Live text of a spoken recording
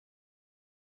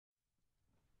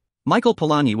Michael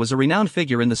Polanyi was a renowned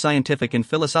figure in the scientific and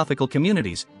philosophical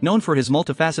communities, known for his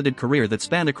multifaceted career that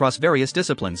spanned across various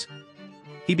disciplines.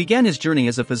 He began his journey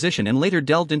as a physician and later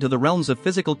delved into the realms of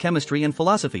physical chemistry and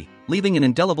philosophy, leaving an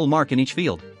indelible mark in each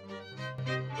field.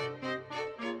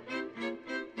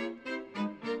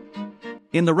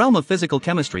 In the realm of physical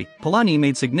chemistry, Polanyi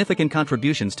made significant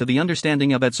contributions to the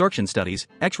understanding of adsorption studies,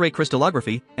 X-ray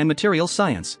crystallography, and materials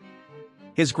science.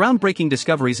 His groundbreaking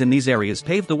discoveries in these areas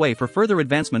paved the way for further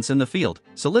advancements in the field,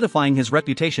 solidifying his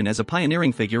reputation as a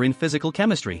pioneering figure in physical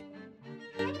chemistry.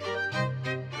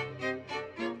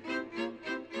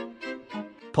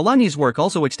 Polanyi's work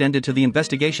also extended to the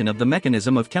investigation of the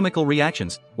mechanism of chemical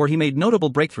reactions, where he made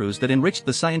notable breakthroughs that enriched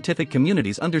the scientific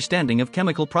community's understanding of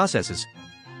chemical processes.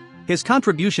 His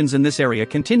contributions in this area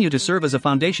continue to serve as a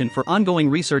foundation for ongoing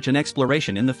research and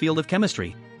exploration in the field of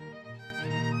chemistry.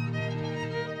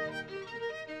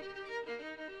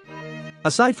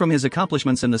 Aside from his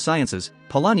accomplishments in the sciences,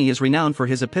 Polanyi is renowned for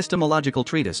his epistemological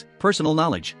treatise, Personal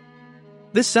Knowledge.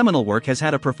 This seminal work has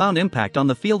had a profound impact on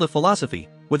the field of philosophy,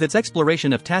 with its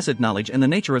exploration of tacit knowledge and the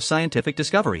nature of scientific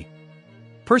discovery.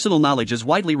 Personal knowledge is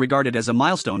widely regarded as a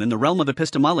milestone in the realm of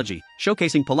epistemology,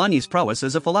 showcasing Polanyi's prowess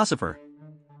as a philosopher.